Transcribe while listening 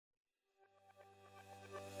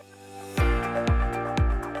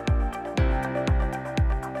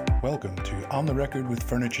Welcome to On the Record with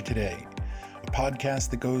Furniture Today, a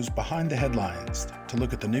podcast that goes behind the headlines to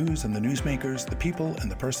look at the news and the newsmakers, the people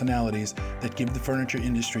and the personalities that give the furniture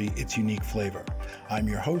industry its unique flavor. I'm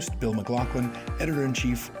your host, Bill McLaughlin,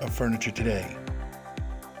 Editor-in-Chief of Furniture Today.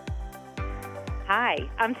 Hi,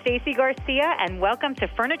 I'm Stacey Garcia, and welcome to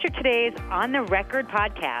Furniture Today's On the Record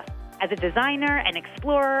podcast. As a designer, an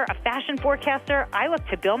explorer, a fashion forecaster, I look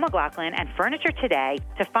to Bill McLaughlin and Furniture Today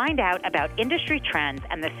to find out about industry trends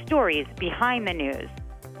and the stories behind the news.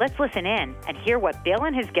 Let's listen in and hear what Bill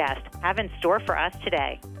and his guest have in store for us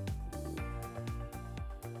today.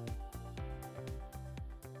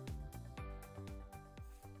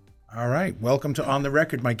 All right, welcome to On the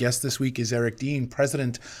Record. My guest this week is Eric Dean,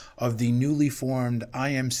 president of the newly formed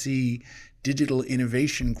IMC Digital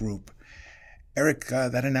Innovation Group. Eric,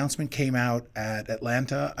 that announcement came out at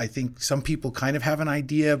Atlanta. I think some people kind of have an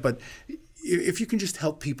idea, but if you can just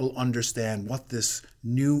help people understand what this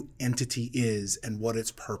new entity is and what its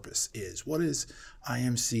purpose is. What is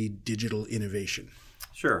IMC Digital Innovation?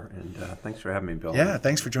 Sure, and thanks for having me, Bill. Yeah,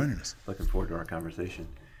 thanks for joining us. Looking forward to our conversation.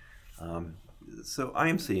 So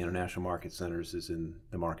IMC, International Market Centers, is in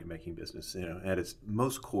the market-making business. At its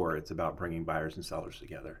most core, it's about bringing buyers and sellers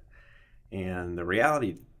together. And the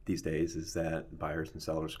reality these days is that buyers and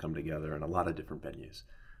sellers come together in a lot of different venues.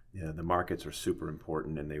 The markets are super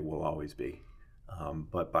important, and they will always be.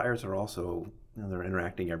 But buyers are also, they're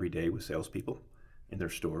interacting every day with salespeople in their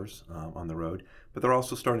stores, on the road. But they're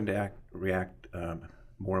also starting to react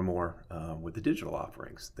more and more with the digital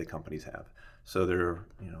offerings that companies have. So they're,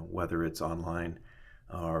 whether it's online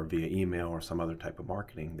or via email or some other type of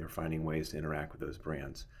marketing, they're finding ways to interact with those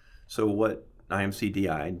brands. So what IMC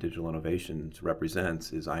DI, Digital Innovations,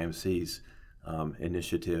 represents is IMC's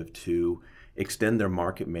initiative to extend their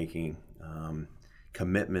market-making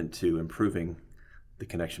commitment to improving the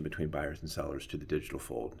connection between buyers and sellers to the digital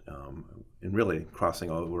fold, and really crossing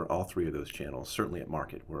over all three of those channels. Certainly at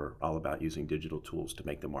market, we're all about using digital tools to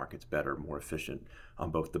make the markets better, more efficient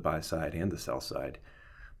on both the buy side and the sell side.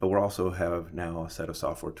 But we also have now a set of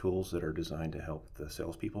software tools that are designed to help the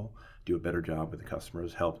salespeople do a better job with the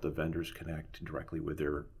customers, help the vendors connect directly with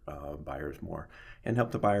their buyers more, and help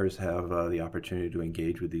the buyers have the opportunity to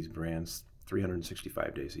engage with these brands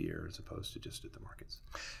 365 days a year as opposed to just at the markets.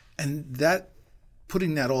 And that,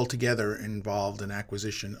 putting that all together involved an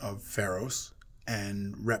acquisition of Pharos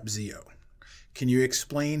and Repzio. Can you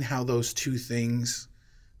explain how those two things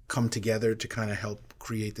come together to kind of help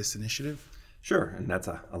create this initiative? Sure, and that's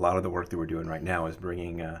a lot of the work that we're doing right now is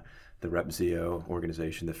bringing the Repzio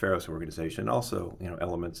organization, the Pharos organization, also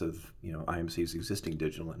elements of IMC's existing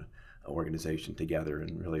digital organization together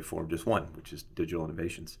and really form just one, which is Digital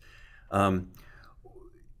Innovations.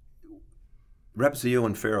 Repzio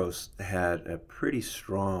and Pharos had a pretty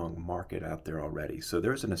strong market out there already, so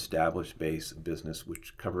there's an established base of business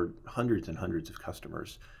which covered hundreds and hundreds of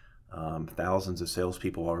customers, thousands of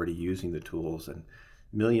salespeople already using the tools, and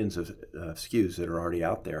millions of SKUs that are already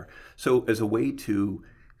out there. So as a way to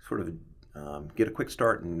sort of get a quick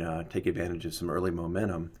start and take advantage of some early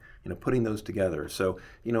momentum, putting those together. So,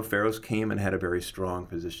 Pharos came and had a very strong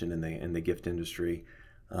position in the gift industry.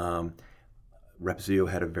 Repzio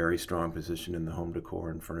had a very strong position in the home decor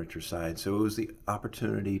and furniture side. So it was the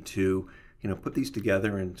opportunity to, put these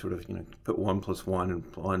together and sort of, put 1 + 1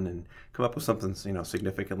 and come up with something,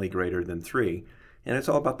 significantly greater than 3. And it's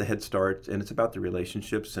all about the head start, and it's about the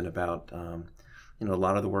relationships and about, a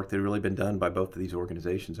lot of the work that had really been done by both of these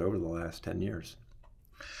organizations over the last 10 years.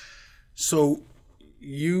 So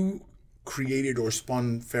you created or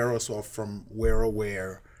spun Pharos off from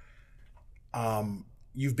WearAware.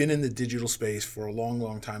 You've been in the digital space for a long,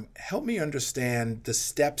 long time. Help me understand the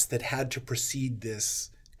steps that had to precede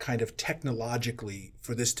this kind of technologically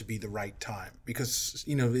for this to be the right time. Because,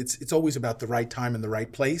 it's always about the right time and the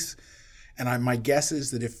right place. And my guess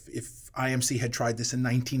is that if IMC had tried this in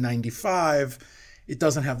 1995, it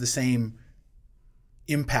doesn't have the same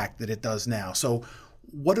impact that it does now. So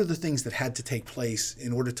what are the things that had to take place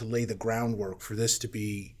in order to lay the groundwork for this to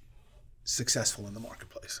be successful in the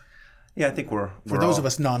marketplace? Yeah, I think we're for those of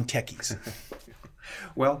us non-techies.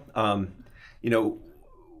 Well,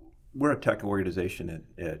 we're a tech organization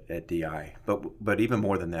at DI, but even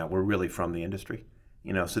more than that, we're really from the industry.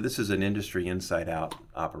 So this is an industry inside-out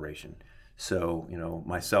operation. So,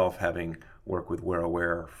 myself having worked with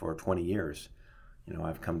WearAware for 20 years,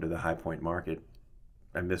 I've come to the High Point market.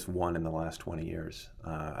 I missed one in the last 20 years.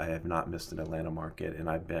 I have not missed an Atlanta market, and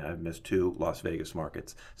I've missed 2 Las Vegas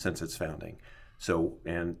markets since its founding. So,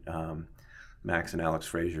 and Max and Alex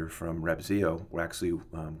Frazier from Repzio actually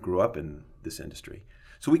grew up in this industry.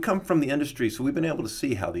 So we come from the industry, so we've been able to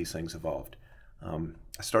see how these things evolved.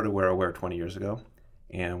 I started WearAware 20 years ago,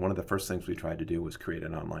 and one of the first things we tried to do was create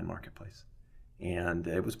an online marketplace. And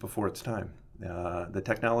it was before its time. The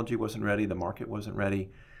technology wasn't ready, the market wasn't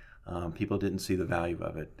ready, people didn't see the value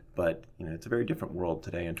of it. But it's a very different world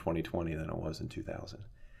today in 2020 than it was in 2000.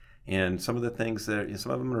 And some of the things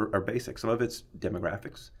some of them are basic. Some of it's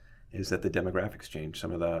demographics. Is that the demographics change?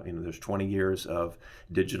 Some of the, there's 20 years of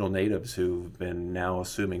digital natives who've been now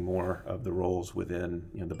assuming more of the roles within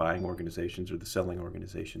the buying organizations or the selling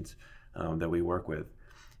organizations that we work with.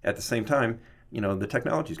 At the same time, the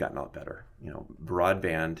technology's gotten a lot better.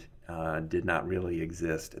 Broadband did not really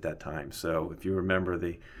exist at that time. So if you remember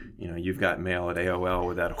you've got mail at AOL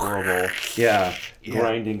with that horrible,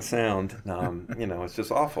 grinding sound, it's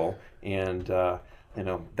just awful. And,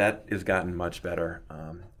 that has gotten much better.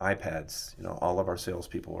 iPads, all of our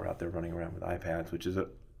salespeople are out there running around with iPads, which is a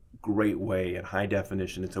great way at high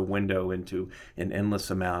definition. It's a window into an endless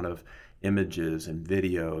amount of images and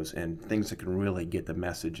videos and things that can really get the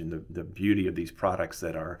message and the beauty of these products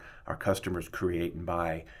that our customers create and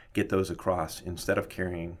buy, get those across instead of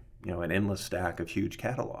carrying an endless stack of huge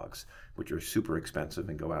catalogs, which are super expensive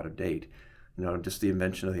and go out of date. Just the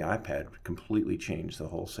invention of the iPad completely changed the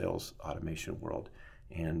whole sales automation world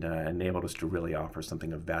and enabled us to really offer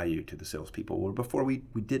something of value to the salespeople, where before we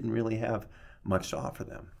didn't really have much to offer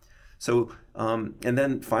them. So, and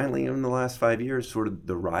then finally in the last 5 years, sort of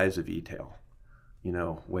the rise of e-tail,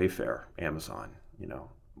 Wayfair, Amazon,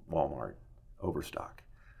 Walmart, Overstock,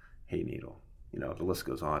 Hayneedle, the list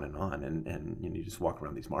goes on. And you just walk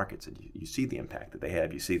around these markets and you see the impact that they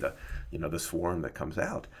have. You see the, the swarm that comes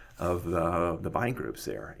out of the buying groups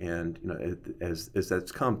there. And, as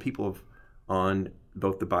that's come, people have, on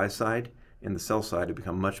both the buy side and the sell side, have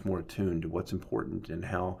become much more attuned to what's important and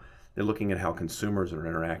how they're looking at how consumers are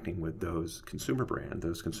interacting with those consumer brands,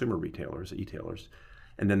 those consumer retailers, e-tailers.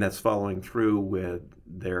 And then that's following through with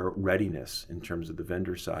their readiness in terms of the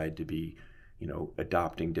vendor side to be,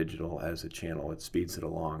 adopting digital as a channel. It speeds it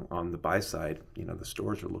along. On the buy side, the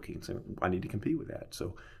stores are looking and saying, I need to compete with that.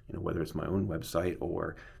 So, whether it's my own website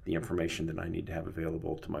or the information that I need to have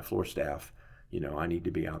available to my floor staff, I need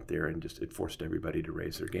to be out there, and it forced everybody to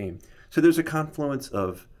raise their game. So there's a confluence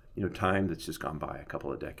of, time that's just gone by, a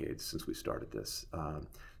couple of decades since we started this.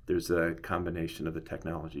 There's a combination of the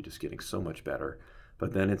technology just getting so much better,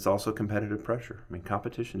 but then it's also competitive pressure. I mean,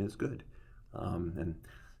 competition is good. And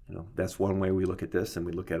that's one way we look at this, and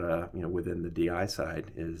we look at within the DI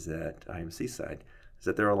side, is that IMC side, is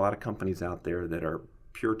that there are a lot of companies out there that are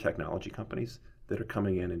pure technology companies that are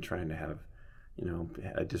coming in and trying to have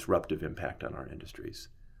a disruptive impact on our industries.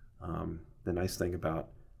 The nice thing about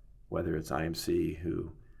whether it's IMC,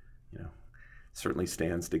 who certainly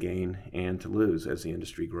stands to gain and to lose as the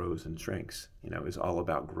industry grows and shrinks, is all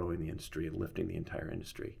about growing the industry and lifting the entire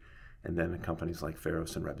industry. And then companies like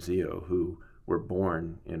Pharos and Repzio, who were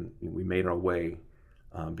born and we made our way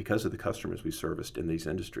because of the customers we serviced in these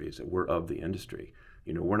industries, that we're of the industry.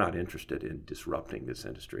 We're not interested in disrupting this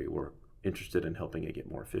industry. We're interested in helping it get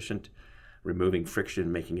more efficient, removing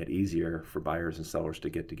friction, making it easier for buyers and sellers to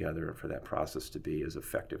get together and for that process to be as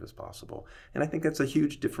effective as possible. And I think that's a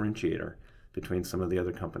huge differentiator between some of the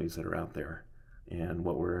other companies that are out there and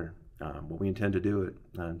what we intend to do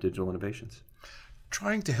at Digital Innovations.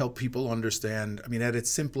 Trying to help people understand, at its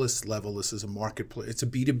simplest level, this is a marketplace. It's a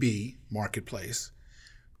B2B marketplace,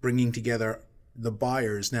 bringing together the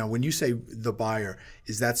buyers. Now, when you say the buyer,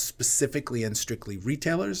 is that specifically and strictly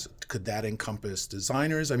retailers? Could that encompass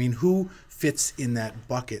designers? Who fits in that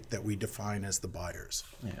bucket that we define as the buyers?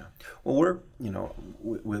 Yeah. Well, we're,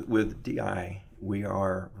 with DI, we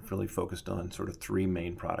are really focused on sort of three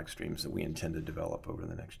main product streams that we intend to develop over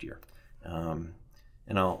the next year.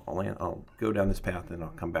 And I'll go down this path and I'll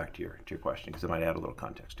come back to your question, because I might add a little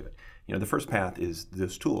context to it. The first path is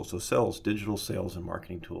those tools, so digital sales and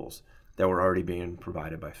marketing tools that were already being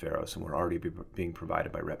provided by Pharos and were already being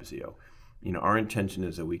provided by Repzio. Our intention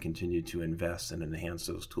is that we continue to invest and enhance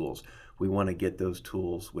those tools. We want to get those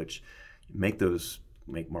tools which make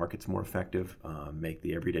markets more effective, make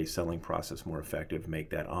the everyday selling process more effective, make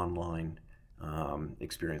that online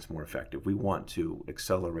experience more effective. We want to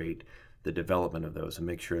accelerate the development of those and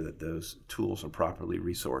make sure that those tools are properly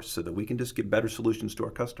resourced so that we can just get better solutions to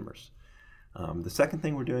our customers. The second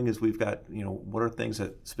thing we're doing is we've got, what are things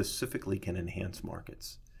that specifically can enhance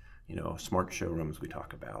markets? Smart showrooms we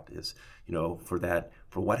talk about is,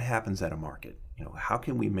 for what happens at a market, how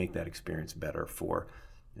can we make that experience better for,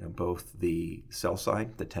 both the sell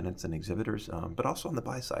side, the tenants and exhibitors, but also on the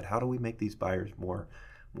buy side. How do we make these buyers more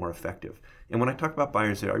effective? And when I talk about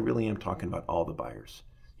buyers there, I really am talking about all the buyers.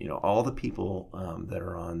 all the people that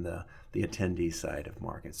are on the attendee side of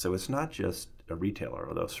markets. So it's not just a retailer,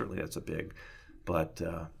 although certainly that's a big, but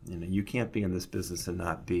you can't be in this business and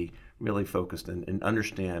not be really focused and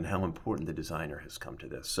understand how important the designer has come to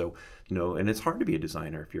this. So, and it's hard to be a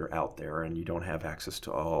designer if you're out there and you don't have access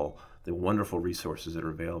to all the wonderful resources that are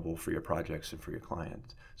available for your projects and for your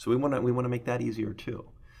clients. So we want to make that easier too.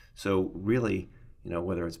 So really,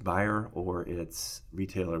 whether it's buyer or it's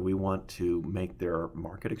retailer, we want to make their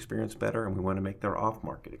market experience better, and we want to make their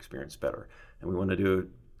off-market experience better. And we want to do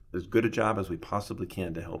as good a job as we possibly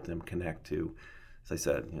can to help them connect to, as I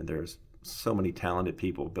said, there's so many talented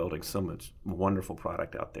people building so much wonderful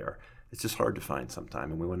product out there. It's just hard to find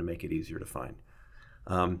sometime, and we want to make it easier to find.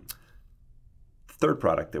 The third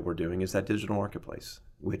product that we're doing is that digital marketplace,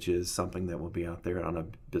 which is something that will be out there on a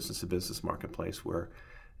business-to-business marketplace where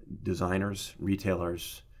designers,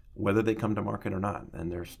 retailers, whether they come to market or not,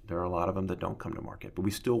 and there are a lot of them that don't come to market, but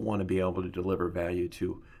we still want to be able to deliver value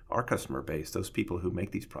to our customer base, those people who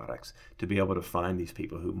make these products, to be able to find these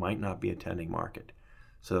people who might not be attending market.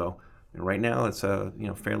 So right now it's a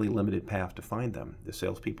fairly limited path to find them. The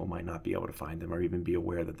salespeople might not be able to find them or even be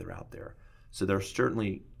aware that they're out there. So there's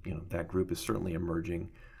certainly, that group is certainly emerging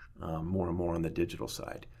more and more on the digital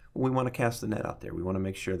side. We want to cast the net out there. We want to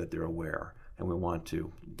make sure that they're aware. And we want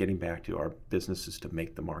to, getting back to our businesses to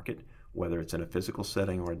make the market, whether it's in a physical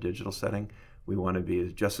setting or a digital setting, we want to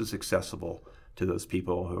be just as accessible to those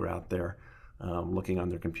people who are out there looking on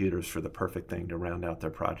their computers for the perfect thing to round out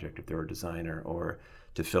their project if they're a designer, or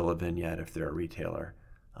to fill a vignette if they're a retailer.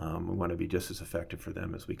 We want to be just as effective for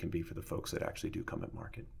them as we can be for the folks that actually do come at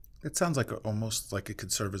market. It sounds like almost like it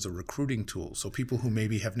could serve as a recruiting tool. So people who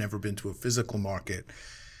maybe have never been to a physical market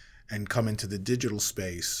and come into the digital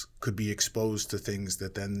space could be exposed to things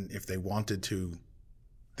that then, if they wanted to,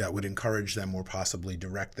 that would encourage them or possibly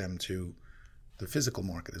direct them to the physical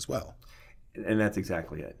market as well. And that's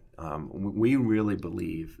exactly it. We really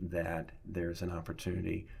believe that there's an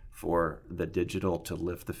opportunity for the digital to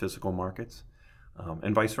lift the physical markets,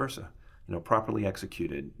 and vice versa. Properly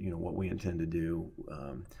executed, what we intend to do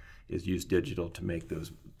is use digital to make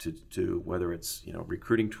those, to whether it's,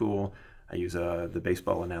 recruiting tool. I use the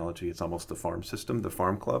baseball analogy. It's almost the farm system, the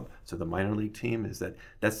farm club. So the minor league team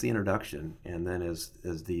that's the introduction. And then as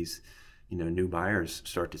these, new buyers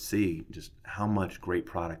start to see just how much great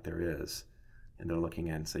product there is, and they're looking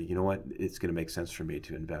at and say, you know what, it's going to make sense for me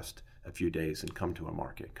to invest a few days and come to a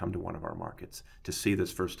market, come to one of our markets, to see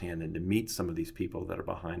this firsthand and to meet some of these people that are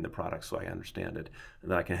behind the product so I understand it, and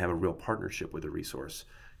that I can have a real partnership with a resource,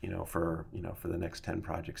 for the next 10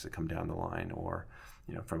 projects that come down the line, or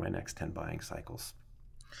for my next 10 buying cycles.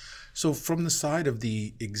 So from the side of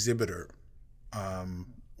the exhibitor,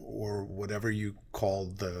 or whatever you call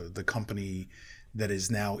the company that is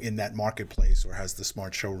now in that marketplace or has the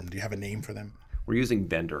smart showroom, do you have a name for them? We're using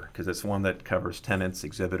vendor because it's one that covers tenants,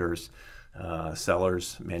 exhibitors,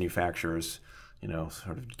 sellers, manufacturers.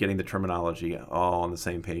 Sort of getting the terminology all on the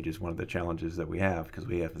same page is one of the challenges that we have, because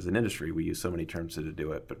we have, as an industry, we use so many terms to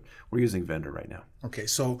do it, but we're using vendor right now. Okay,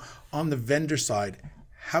 so on the vendor side,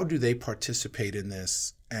 how do they participate in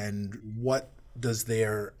this, and what does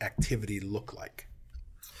their activity look like?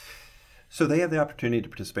 So they have the opportunity to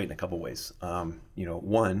participate in a couple ways.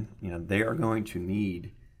 One, they are going to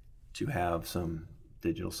need to have some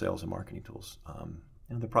digital sales and marketing tools.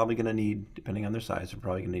 They're probably going to need, depending on their size, they're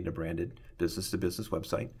probably going to need a branded business-to-business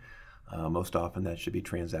website. Most often that should be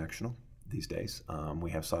transactional these days.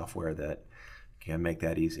 We have software that can make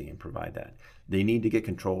that easy and provide that. They need to get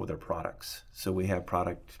control of their products. So we have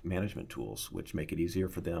product management tools which make it easier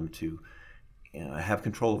for them to have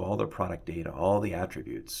control of all their product data, all the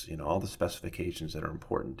attributes, all the specifications that are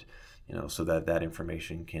important, so that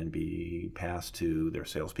information can be passed to their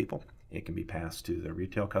salespeople. It can be passed to their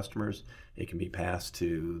retail customers. It can be passed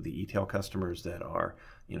to the e-tail customers that are,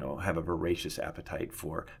 have a voracious appetite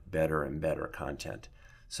for better and better content.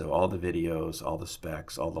 So all the videos, all the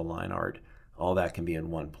specs, all the line art, all that can be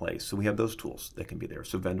in one place. So we have those tools that can be there.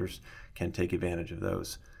 So vendors can take advantage of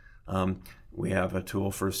those. We have a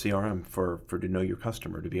tool for CRM for to know your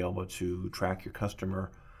customer, to be able to track your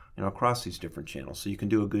customer, across these different channels. So you can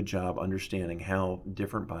do a good job understanding how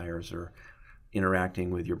different buyers are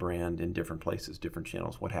interacting with your brand in different places, different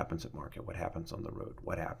channels. What happens at market? What happens on the road?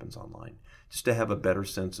 What happens online? Just to have a better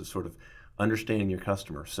sense of sort of understanding your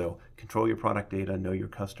customer. So control your product data, know your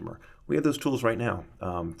customer. We have those tools right now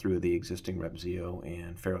through the existing RepZio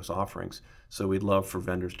and Pharos offerings. So we'd love for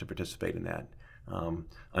vendors to participate in that.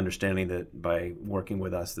 Understanding that by working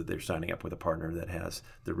with us, that they're signing up with a partner that has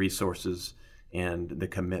the resources and the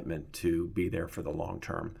commitment to be there for the long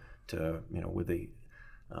term, to with the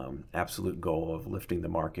absolute goal of lifting the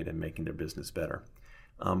market and making their business better.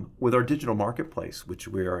 With our digital marketplace, which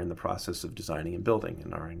we are in the process of designing and building,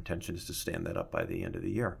 and our intention is to stand that up by the end of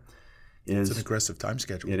the year. It's an aggressive time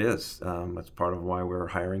schedule. It is. That's part of why we're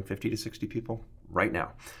hiring 50 to 60 people right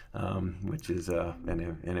now, which is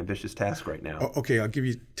an ambitious task right now. Okay, I'll give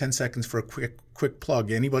you 10 seconds for a quick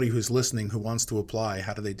plug. Anybody who's listening who wants to apply,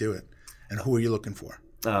 how do they do it? And who are you looking for?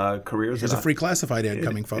 Careers. There's a free classified ad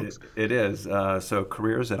coming, folks. It is. So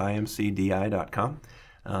careers@imcdi.com.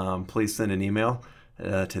 Please send an email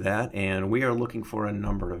to that, and we are looking for a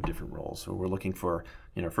number of different roles. So we're looking for,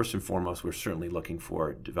 first and foremost, we're certainly looking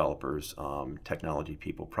for developers, technology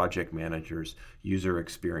people, project managers, user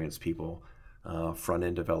experience people,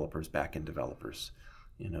 front-end developers, back-end developers.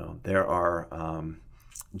 There are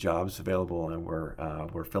jobs available, and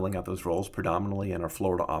we're filling out those roles predominantly in our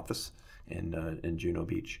Florida office in Juno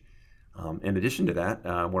Beach. In addition to that,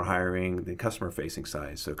 we're hiring the customer-facing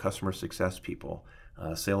side, so customer success people,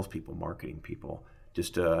 salespeople, marketing people,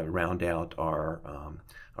 just to round out our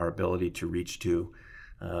ability to reach to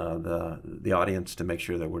the audience to make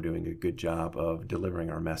sure that we're doing a good job of delivering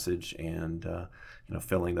our message and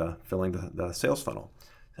filling the sales funnel.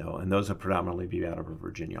 So, and those will predominantly be out of our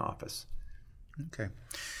Virginia office. Okay.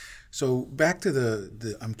 So back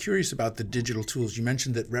to I'm curious about the digital tools. You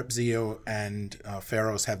mentioned that RepZio and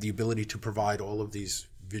Pharos have the ability to provide all of these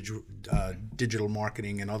digital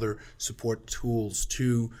marketing and other support tools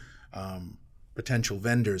to potential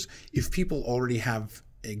vendors. If people already have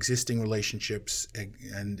existing relationships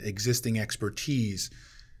and existing expertise,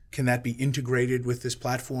 can that be integrated with this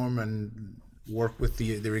platform and work with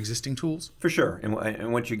their existing tools? For sure.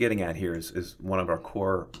 And what you're getting at here is one of our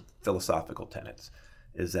core philosophical tenets,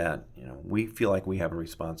 is that we feel like we have a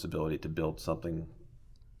responsibility to build something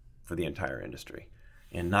for the entire industry.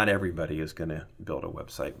 And not everybody is going to build a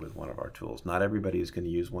website with one of our tools. Not everybody is going to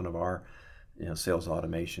use one of our sales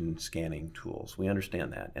automation scanning tools. We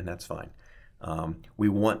understand that, and that's fine. We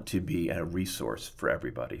want to be a resource for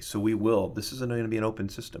everybody. So this isn't going to be an open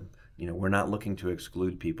system. We're not looking to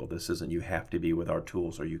exclude people. This isn't you have to be with our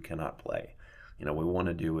tools or you cannot play. What we want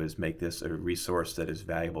to do is make this a resource that is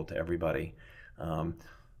valuable to everybody,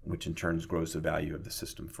 which in turn grows the value of the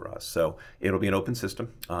system for us. So it'll be an open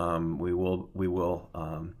system. We will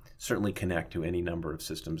certainly connect to any number of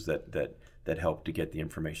systems that help to get the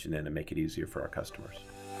information in and make it easier for our customers.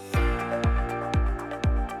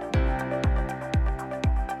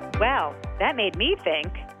 Well, that made me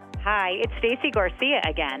think. Hi, it's Stacey Garcia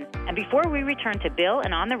again. And before we return to Bill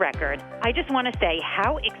and On the Record, I just want to say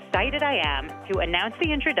how excited I am to announce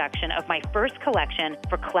the introduction of my first collection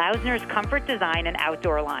for Klausner's Comfort Design and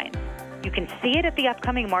Outdoor line. You can see it at the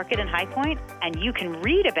upcoming market in High Point, and you can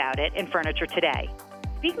read about it in Furniture Today.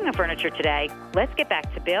 Speaking of Furniture Today, let's get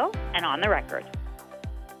back to Bill and On the Record.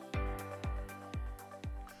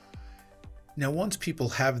 Now, once people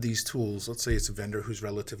have these tools, let's say it's a vendor who's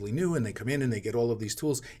relatively new and they come in and they get all of these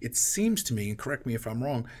tools, it seems to me, and correct me if I'm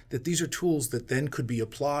wrong, that these are tools that then could be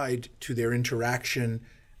applied to their interaction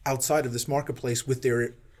outside of this marketplace with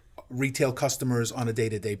their retail customers on a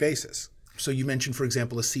day-to-day basis. So you mentioned, for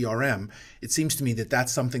example, a CRM. It seems to me that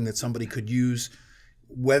that's something that somebody could use,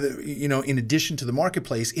 whether, in addition to the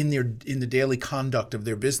marketplace, in the daily conduct of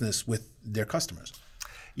their business with their customers.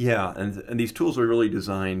 Yeah, and these tools are really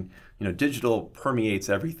designed. Digital permeates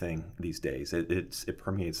everything these days. It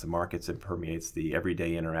permeates the markets. It permeates the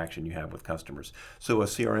everyday interaction you have with customers. So a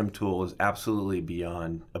CRM tool is absolutely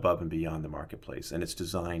above and beyond the marketplace, and it's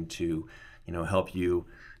designed to, help you,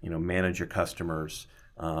 manage your customers,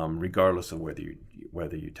 regardless of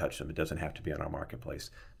whether you touch them. It doesn't have to be on our marketplace.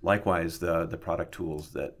 Likewise, the product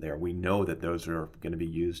tools we know that those are going to be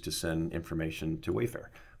used to send information to Wayfair.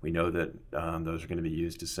 We know that those are going to be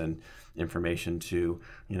used to send information to,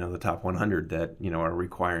 the top 100 that, are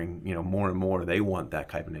requiring, more and more. They want that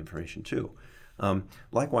type of information too.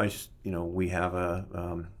 Likewise, we have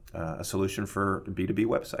a solution for B2B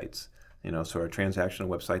websites. So our transactional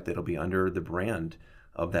website that'll be under the brand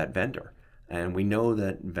of that vendor. And we know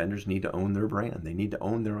that vendors need to own their brand. They need to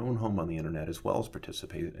own their own home on the internet as well as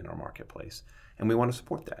participate in our marketplace. And we want to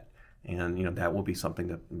support that. And that will be something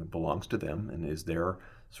that belongs to them and is their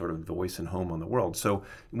sort of voice and home on the world. So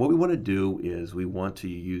what we want to do is we want to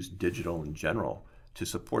use digital in general to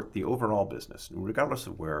support the overall business, regardless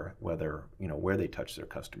of where they touch their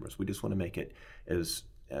customers. We just want to make it as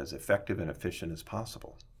effective and efficient as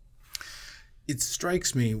possible. It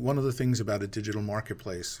strikes me, one of the things about a digital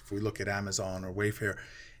marketplace, if we look at Amazon or Wayfair,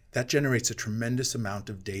 that generates a tremendous amount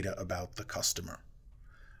of data about the customer.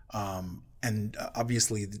 And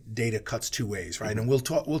obviously, the data cuts two ways, right? And we'll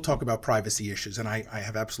talk about privacy issues, and I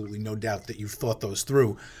have absolutely no doubt that you've thought those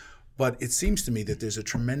through. But it seems to me that there's a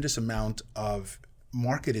tremendous amount of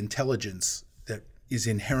market intelligence that is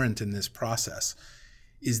inherent in this process.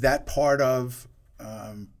 Is that part of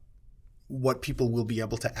what people will be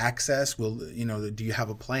able to access? Do you have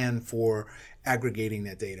a plan for aggregating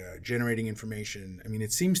that data, generating information? I mean,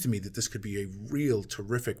 it seems to me that this could be a real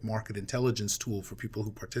terrific market intelligence tool for people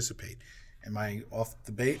who participate. Am I off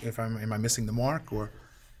the bait? Am I missing the mark? Or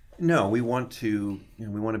no, we want to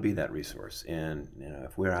be that resource. And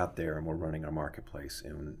if we're out there and we're running our marketplace,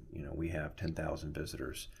 and we have 10,000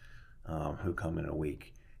 visitors who come in a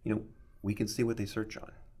week, we can see what they search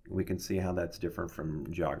on. We can see how that's different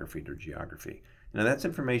from geography to geography. That's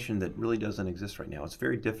information that really doesn't exist right now. It's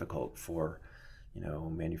very difficult for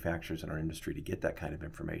manufacturers in our industry to get that kind of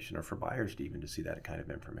information, or for buyers to see that kind of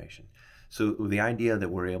information. So the idea that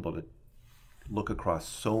we're able to look across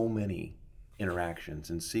so many interactions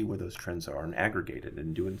and see where those trends are and aggregate it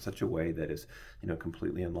and do it in such a way that is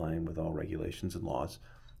completely in line with all regulations and laws,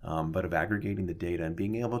 but of aggregating the data and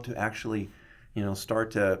being able to actually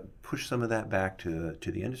start to push some of that back to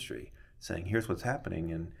the industry, saying here's what's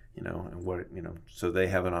happening, and what so they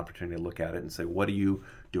have an opportunity to look at it and say, what are you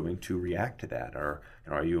doing to react to that, or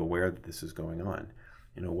are you aware that this is going on?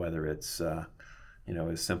 Whether it's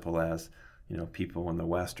as simple as people in the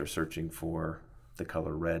West are searching for the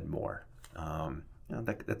color red more.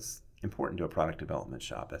 That's important to a product development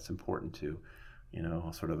shop. That's important to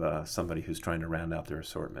somebody who's trying to round out their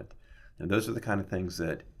assortment. And those are the kind of things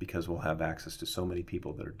that, because we'll have access to so many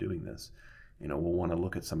people that are doing this, we'll want to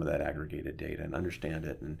look at some of that aggregated data and understand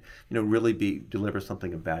it, and really deliver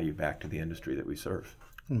something of value back to the industry that we serve.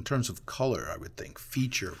 In terms of color, I would think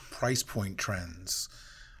feature, price point trends.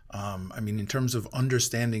 In terms of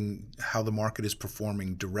understanding how the market is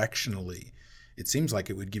performing directionally, it seems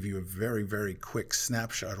like it would give you a very, very quick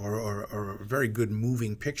snapshot or a very good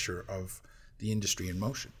moving picture of the industry in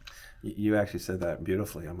motion. You actually said that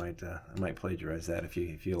beautifully. I might plagiarize that if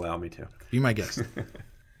you allow me to. Be my guest.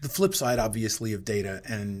 The flip side, obviously, of data,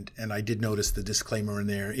 and I did notice the disclaimer in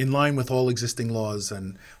there, in line with all existing laws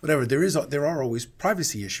and whatever. There are always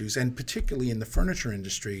privacy issues, and particularly in the furniture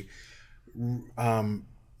industry,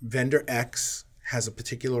 vendor X has a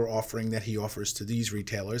particular offering that he offers to these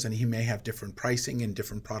retailers, and he may have different pricing and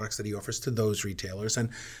different products that he offers to those retailers. And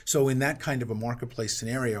so in that kind of a marketplace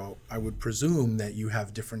scenario, I would presume that you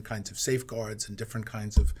have different kinds of safeguards and different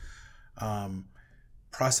kinds of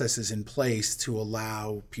processes in place to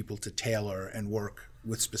allow people to tailor and work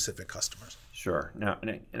with specific customers. Sure. Now,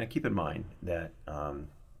 and I keep in mind that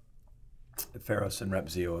Pharos and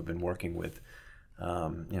Repzio have been working with,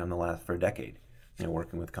 for a decade,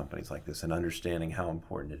 working with companies like this and understanding how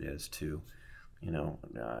important it is to,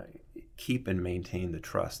 keep and maintain the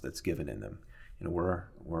trust that's given in them.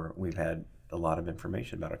 We've had a lot of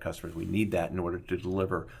information about our customers. We need that in order to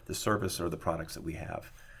deliver the service or the products that we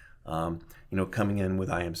have. Coming in with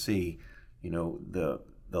IMC, the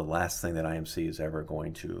last thing that IMC is ever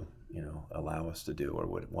going to, allow us to do or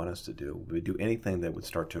would want us to do would do anything that would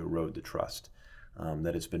start to erode the trust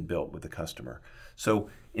that has been built with the customer.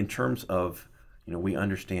 So in terms of, we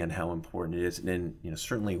understand how important it is, and then,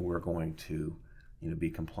 certainly we're going to, be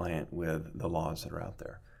compliant with the laws that are out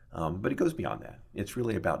there. But it goes beyond that. It's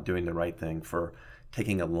really about doing the right thing, for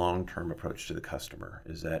taking a long-term approach to the customer,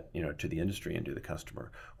 is that, to the industry and to the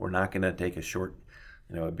customer. We're not going to take a short,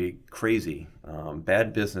 it'd be crazy,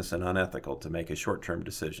 bad business and unethical to make a short-term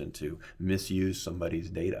decision to misuse somebody's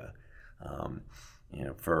data,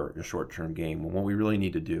 for a short-term gain. What we really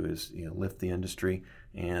need to do is, lift the industry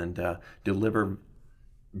and deliver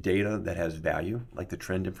data that has value, like the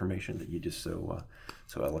trend information that you just so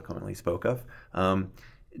eloquently spoke of,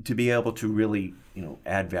 to be able to really,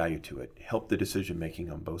 add value to it, help the decision making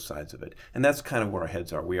on both sides of it. And that's kind of where our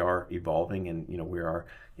heads are. We are evolving, and we are,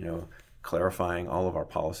 clarifying all of our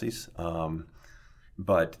policies.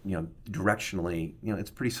 But directionally, it's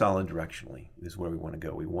pretty solid. Directionally is where we want to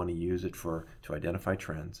go. We want to use it to identify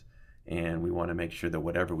trends, and we want to make sure that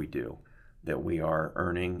whatever we do, that we are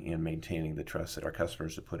earning and maintaining the trust that our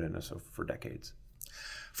customers have put in us for decades.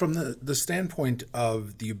 From the standpoint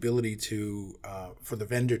of the ability to for the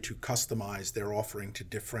vendor to customize their offering to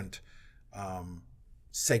different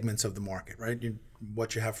segments of the market, right?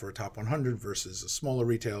 What you have for a top 100 versus a smaller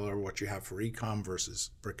retailer, what you have for e-com versus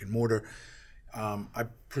brick and mortar. I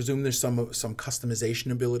presume there's some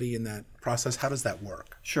customization ability in that process. How does that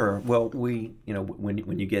work? Sure. Well, we,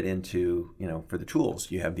 when you get into, for the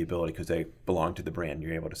tools, you have the ability, because they belong to the brand,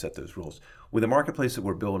 you're able to set those rules. With the marketplace that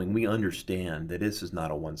we're building, we understand that this is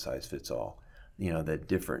not a one-size-fits-all. that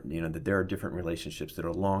that there are different relationships that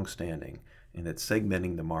are long-standing, and that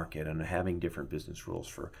segmenting the market and having different business rules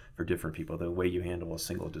for different people. The way you handle a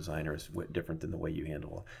single designer is different than the way you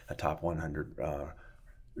handle a top 100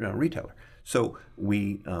 retailer. So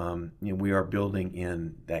we are building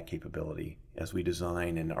in that capability as we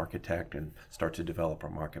design and architect and start to develop our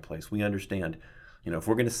marketplace. We understand, if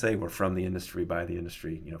we're going to say we're from the industry, by the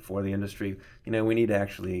industry, for the industry, we need to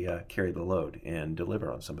actually carry the load and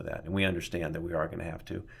deliver on some of that. And we understand that we are going to have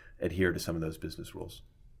to adhere to some of those business rules.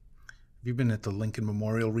 Have you been at the Lincoln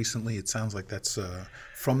Memorial recently? It sounds like that's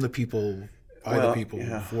from the people, by the people,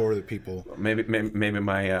 for the people. Maybe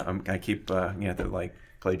my I keep you have to like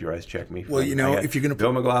plagiarize check me. Well, if you're going to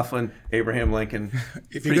Bill McLaughlin, Abraham Lincoln.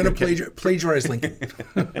 If you're going to plagiarize Lincoln.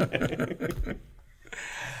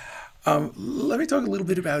 Let me talk a little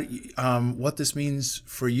bit about what this means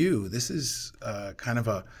for you. This is kind of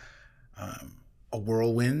a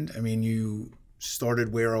whirlwind. I mean, you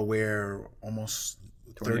started Wear Aware almost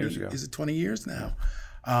 20 years ago. Is it 20 years now?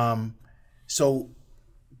 So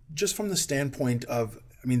just from the standpoint of,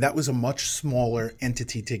 that was a much smaller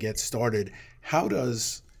entity to get started. How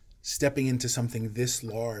does stepping into something this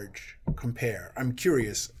large compare? I'm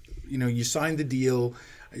curious. You signed the deal.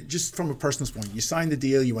 Just from a personal point, you signed the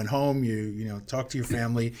deal, you went home, you talked to your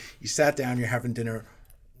family, you sat down, you're having dinner.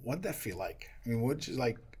 What did that feel like? What's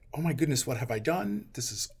like, oh my goodness, what have I done?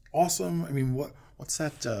 This is awesome. What's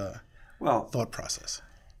that thought process?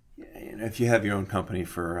 If you have your own company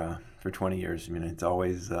for 20 years, it's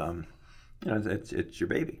always, it's your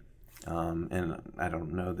baby. And I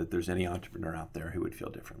don't know that there's any entrepreneur out there who would feel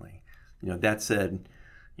differently. That said,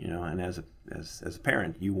 and as a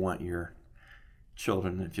parent, you want your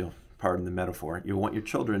children, if you'll pardon the metaphor, you want your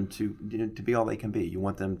children to be all they can be. You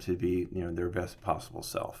want them to be their best possible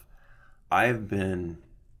self. I've been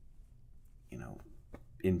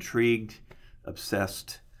intrigued,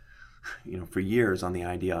 obsessed for years on the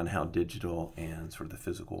idea on how digital and sort of the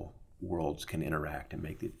physical worlds can interact and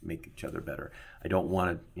make each other better. I don't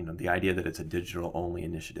want to, the idea that it's a digital only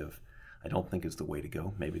initiative, I don't think is the way to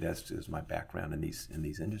go. Maybe that's just my background in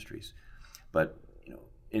these industries. But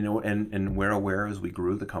and Wear Aware, as we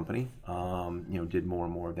grew the company, did more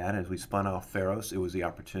and more of that. As we spun off Pharos, it was the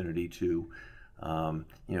opportunity to,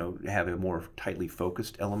 have a more tightly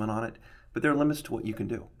focused element on it. But there are limits to what you can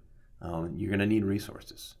do. You're going to need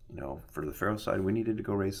resources. For the Pharos side, we needed to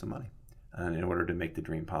go raise some money in order to make the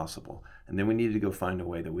dream possible. And then we needed to go find a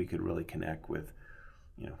way that we could really connect with,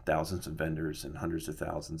 thousands of vendors and hundreds of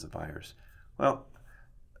thousands of buyers. Well,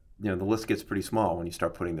 the list gets pretty small when you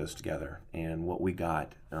start putting those together. And what we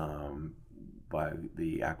got by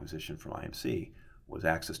the acquisition from IMC was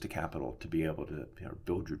access to capital to be able to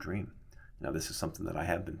build your dream. Now, this is something that I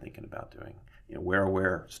have been thinking about doing. Wear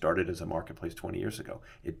Aware started as a marketplace 20 years ago.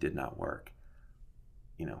 It did not work.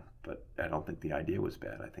 But I don't think the idea was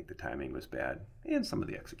bad. I think the timing was bad, and some of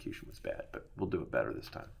the execution was bad. But we'll do it better this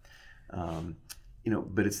time.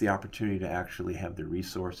 But it's the opportunity to actually have the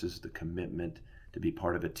resources, the commitment to be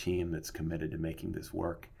part of a team that's committed to making this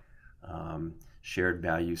work. Shared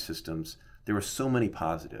value systems. There were so many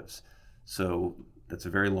positives. So that's a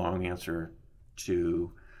very long answer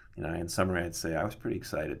to, in summary, I'd say I was pretty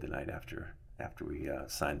excited the night after we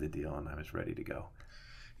signed the deal, and I was ready to go.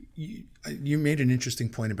 You made an interesting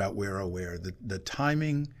point about Wear Aware. The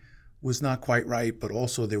timing was not quite right, but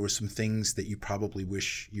also there were some things that you probably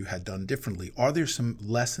wish you had done differently. Are there some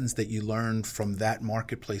lessons that you learned from that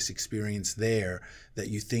marketplace experience there that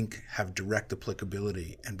you think have direct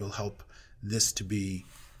applicability and will help this to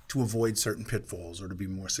avoid certain pitfalls or to be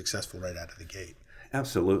more successful right out of the gate?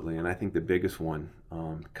 Absolutely, and I think the biggest one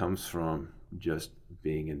comes from just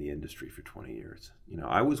being in the industry for 20 years.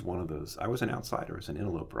 I was one of those. I was an outsider, as an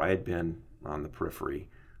interloper. I had been on the periphery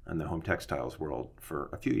in the home textiles world for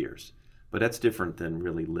a few years, but that's different than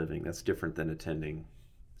really living. That's different than attending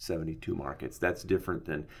 72 markets. That's different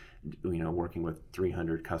than working with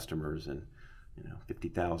 300 customers and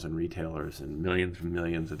 50,000 retailers and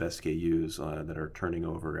millions of SKUs that are turning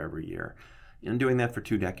over every year, and doing that for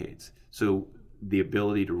 2 decades. So the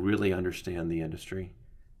ability to really understand the industry,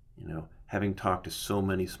 having talked to so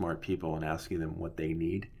many smart people and asking them what they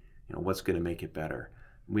need, what's going to make it better.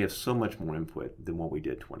 We have so much more input than what we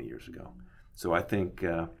did 20 years ago. So I think,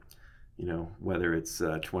 whether it's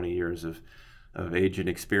 20 years of age and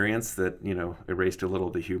experience that, erased a little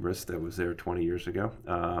of the hubris that was there 20 years ago,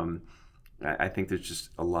 I think there's just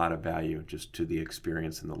a lot of value just to the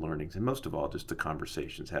experience and the learnings, and most of all, just the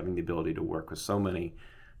conversations, having the ability to work with so many,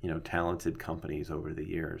 talented companies over the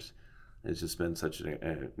years. It's just been such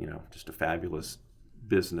just a fabulous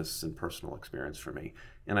business and personal experience for me.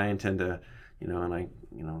 And I intend to, And I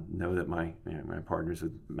know that my partners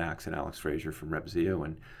with Max and Alex Frazier from RepZio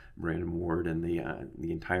and Brandon Ward and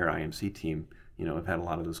the entire IMC team, have had a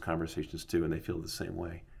lot of those conversations too, and they feel the same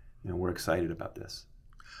way. We're excited about this.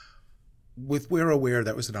 With We're Aware,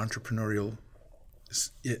 that was an entrepreneurial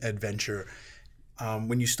adventure.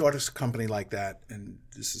 When you start a company like that, and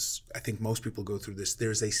this is, I think most people go through this,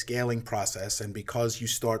 there's a scaling process, and because you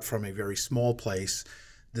start from a very small place,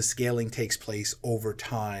 the scaling takes place over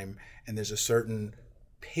time, and there's a certain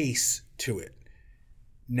pace to it.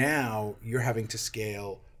 Now you're having to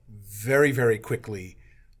scale very, very quickly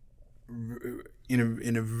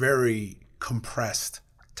in a very compressed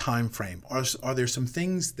time frame. Are there some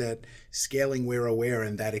things that scaling We're Aware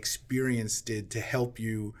and that experience did to help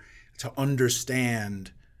you to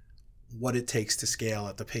understand what it takes to scale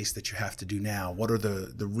at the pace that you have to do now? What are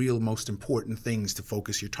the real most important things to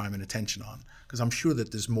focus your time and attention on? Because I'm sure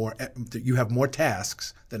that that you have more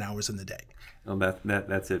tasks than hours in the day. Well,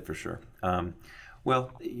 that's it for sure.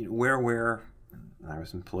 We're Aware, I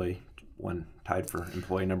was tied for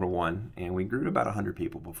employee number 1, and we grew to about 100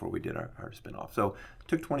 people before we did our spinoff. So it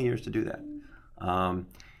took 20 years to do that.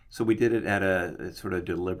 So we did it at a sort of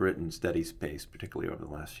deliberate and steady pace, particularly over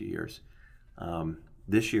the last few years.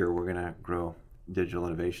 This year, we're going to grow digital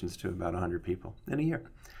innovations to about 100 people in a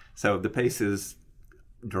year. So the pace is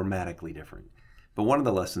dramatically different. But one of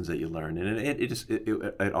the lessons that you learn, and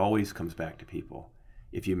it always comes back to people.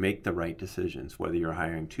 If you make the right decisions, whether you're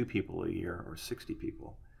hiring 2 people a year or 60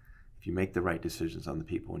 people, if you make the right decisions on the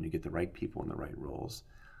people and you get the right people in the right roles,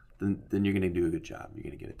 then you're going to do a good job. You're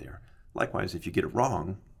going to get it there. Likewise, if you get it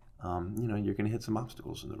wrong, you're going to hit some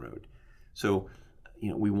obstacles in the road. So,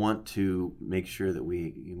 we want to make sure that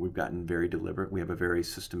we've gotten very deliberate. We have a very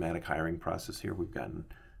systematic hiring process here. We've gotten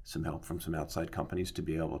some help from some outside companies to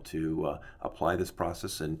be able to apply this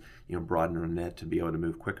process and broaden our net to be able to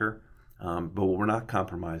move quicker. But what we're not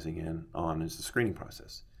compromising on is the screening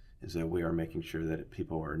process. Is that we are making sure that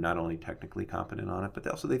people are not only technically competent on it, but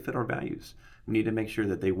also they fit our values. We need to make sure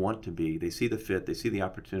that they see the fit, they see the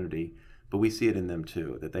opportunity, but we see it in them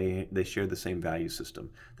too, that they share the same value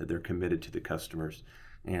system, that they're committed to the customers,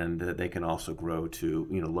 and that they can also grow to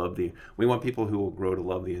we want people who will grow to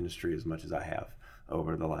love the industry as much as I have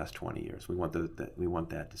over the last 20 years. We want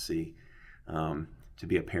that to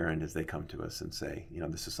be apparent as they come to us and say,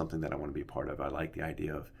 this is something that I want to be a part of. I like the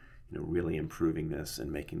idea of really improving this and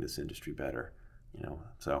making this industry better.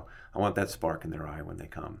 So I want that spark in their eye when they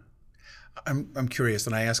come. I'm curious,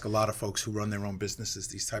 and I ask a lot of folks who run their own businesses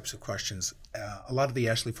these types of questions. A lot of the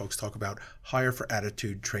Ashley folks talk about hire for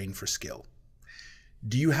attitude, train for skill.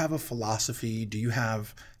 Do you have a philosophy? Do you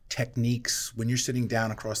have techniques when you're sitting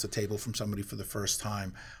down across the table from somebody for the first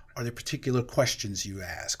time? Are there particular questions you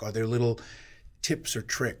ask? Are there little tips or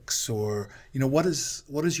tricks, or what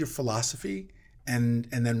is your philosophy, and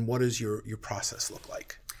then what does your process look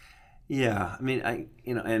like? Yeah,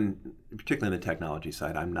 and particularly on the technology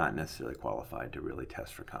side, I'm not necessarily qualified to really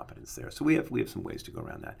test for competence there. So we have some ways to go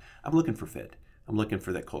around that. I'm looking for fit. I'm looking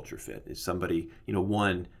for that culture fit. Is somebody,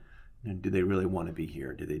 do they really want to be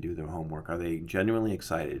here? Do they do their homework? Are they genuinely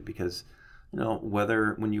excited? Because,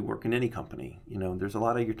 when you work in any company, there's a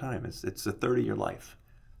lot of your time. It's a third of your life.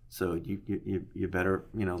 So you better,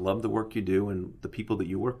 love the work you do and the people that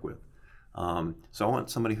you work with. So I want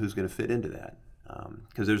somebody who's going to fit into that.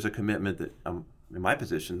 Because there's a commitment that in my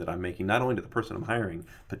position that I'm making, not only to the person I'm hiring,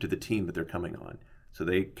 but to the team that they're coming on. So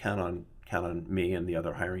they count on me and the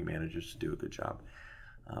other hiring managers to do a good job.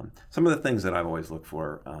 Some of the things that I've always looked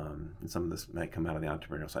for, and some of this might come out of the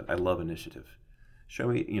entrepreneurial side, I love initiative. Show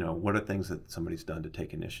me, what are things that somebody's done to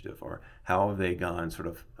take initiative, or how have they gone sort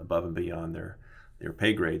of above and beyond their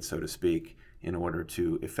pay grade, so to speak, in order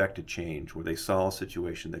to effect a change where they saw a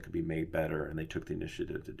situation that could be made better and they took the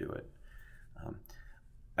initiative to do it.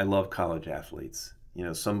 I love college athletes.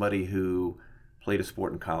 Somebody who played a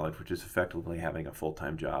sport in college, which is effectively having a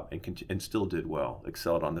full-time job, and still did well,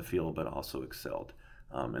 excelled on the field, but also excelled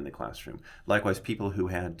in the classroom. Likewise, people who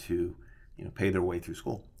had to, pay their way through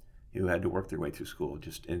school, who had to work their way through school,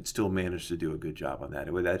 and still managed to do a good job on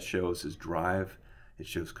that. What that shows is drive, it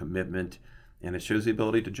shows commitment, and it shows the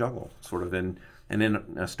ability to juggle, sort of in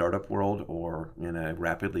a startup world or in a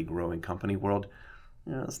rapidly growing company world.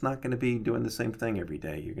 It's not going to be doing the same thing every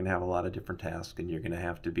day. You're going to have a lot of different tasks, and you're going to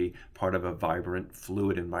have to be part of a vibrant,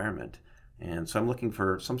 fluid environment. And so I'm looking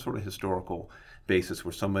for some sort of historical basis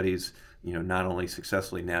where somebody's, not only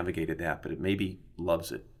successfully navigated that, but it maybe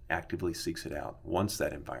loves it, actively seeks it out, wants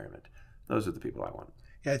that environment. Those are the people I want.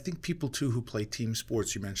 Yeah, I think people too who play team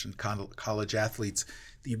sports, you mentioned college athletes,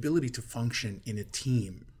 the ability to function in a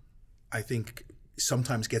team, I think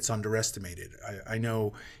sometimes gets underestimated. I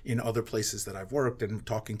know in other places that I've worked and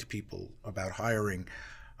talking to people about hiring,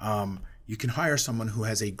 you can hire someone who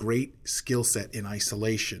has a great skill set in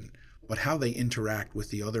isolation, but how they interact with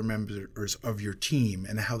the other members of your team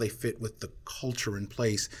and how they fit with the culture in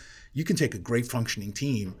place, you can take a great functioning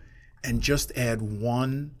team and just add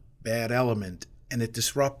one bad element and it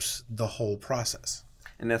disrupts the whole process.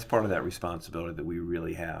 And that's part of that responsibility that we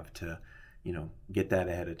really have to, get that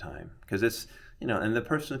ahead of time. Because it's, and the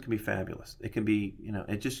person can be fabulous. It can be,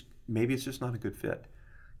 maybe it's just not a good fit.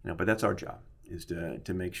 But that's our job, is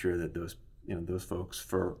to make sure that those folks,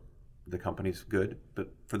 for the company's good,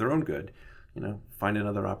 but for their own good, find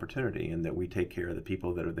another opportunity, and that we take care of the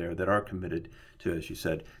people that are there that are committed to, as you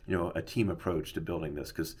said, a team approach to building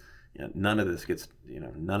this, because none of this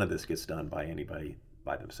gets done by anybody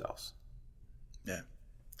by themselves. Yeah.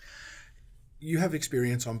 You have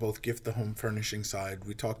experience on both gift the home furnishing side.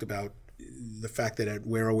 We talked about the fact that at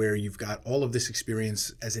WearAware you've got all of this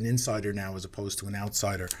experience as an insider now as opposed to an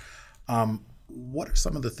outsider. What are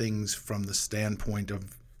some of the things from the standpoint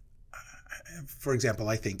of, for example,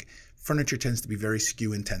 I think furniture tends to be very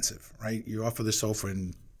SKU intensive, right? You offer the sofa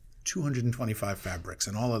in 225 fabrics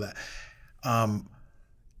and all of that.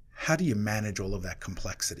 How do you manage all of that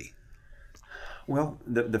complexity? Well,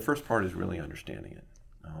 the first part is really understanding it.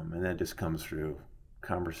 And that just comes through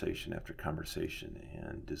conversation after conversation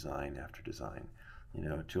and design after design,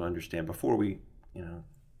 to understand. Before we,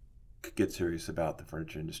 could get serious about the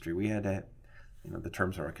furniture industry, we had to, the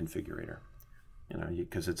terms are a configurator,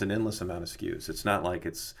 because it's an endless amount of SKUs. It's not like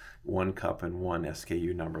it's one cup and one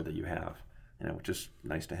SKU number that you have, which is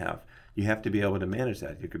nice to have. You have to be able to manage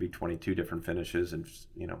that. It could be 22 different finishes and,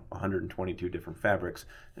 122 different fabrics.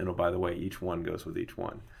 And oh, by the way, each one goes with each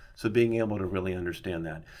one. So being able to really understand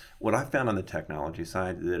that. What I found on the technology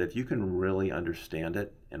side is that if you can really understand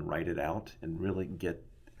it and write it out and really get,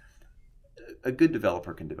 a good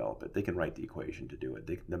developer can develop it. They can write the equation to do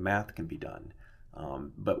it. The math can be done.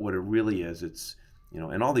 But what it really is, it's,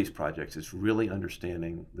 in all these projects, it's really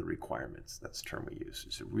understanding the requirements. That's the term we use.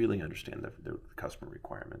 It's to really understand the customer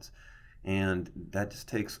requirements. And that just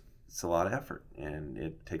takes, it's a lot of effort, and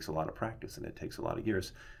it takes a lot of practice, and it takes a lot of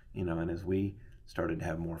years. And as we started to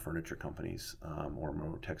have more furniture companies, or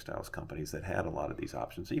more textiles companies that had a lot of these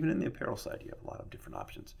options, even in the apparel side, you have a lot of different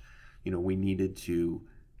options. We needed to,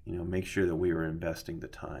 make sure that we were investing the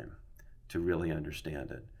time to really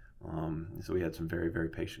understand it. So we had some very, very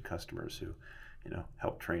patient customers who,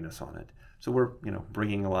 helped train us on it. So we're,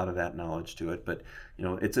 bringing a lot of that knowledge to it, but,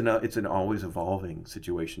 it's an always evolving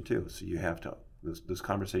situation too. So you have to, those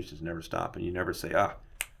conversations never stop, and you never say,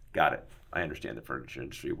 got it. I understand the furniture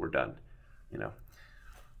industry. We're done.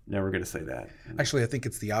 Never going to say that. Actually, I think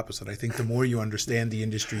it's the opposite. I think the more you understand the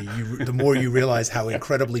industry, the more you realize how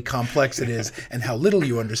incredibly complex it is and how little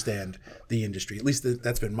you understand the industry. At least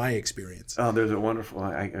that's been my experience. Oh, there's a wonderful,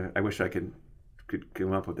 I wish I could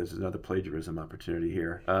come up with this. Another plagiarism opportunity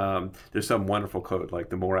here. There's some wonderful quote, like,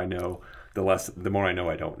 the more I know, the more I know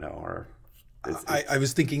I don't know. Or I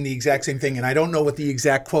was thinking the exact same thing, and I don't know what the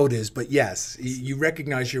exact quote is, but yes, you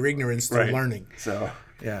recognize your ignorance through learning. So,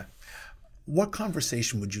 yeah. What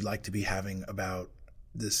conversation would you like to be having about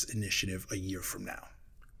this initiative a year from now?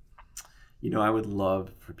 I would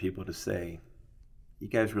love for people to say, you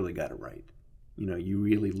guys really got it right. You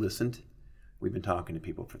really listened. We've been talking to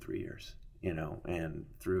people for 3 years, and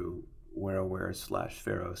through WearAware /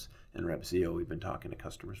 Pharos and Repzio, we've been talking to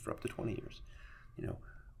customers for up to 20 years.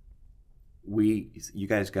 You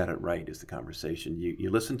guys got it right is the conversation. You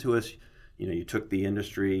listened to us. You took the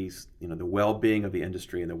industries, the well-being of the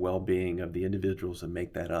industry and the well-being of the individuals and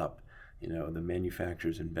make that up. The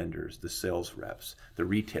manufacturers and vendors, the sales reps, the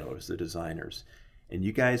retailers, the designers. And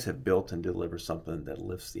you guys have built and delivered something that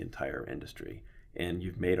lifts the entire industry. And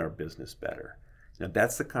you've made our business better. Now,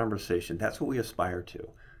 that's the conversation. That's what we aspire to.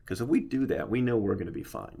 Because if we do that, we know we're going to be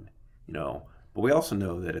fine. But we also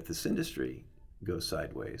know that if this industry goes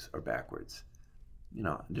sideways or backwards,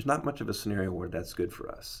 there's not much of a scenario where that's good for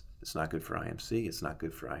us. It's not good for IMC. It's not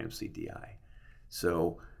good for IMC DI.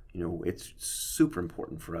 So, it's super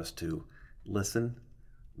important for us to listen,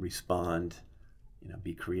 respond,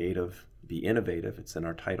 be creative, be innovative. It's in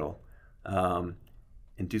our title, and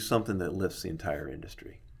do something that lifts the entire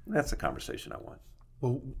industry. That's the conversation I want.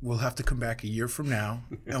 Well, we'll have to come back a year from now,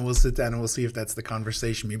 and we'll sit down and we'll see if that's the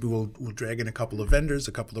conversation. Maybe we'll drag in a couple of vendors,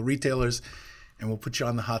 a couple of retailers, and we'll put you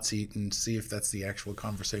on the hot seat and see if that's the actual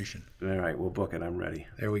conversation. All right, we'll book it. I'm ready.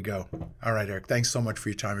 There we go. All right, Eric, thanks so much for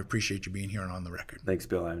your time. I appreciate you being here and on the record. Thanks,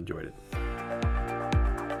 Bill. I enjoyed it.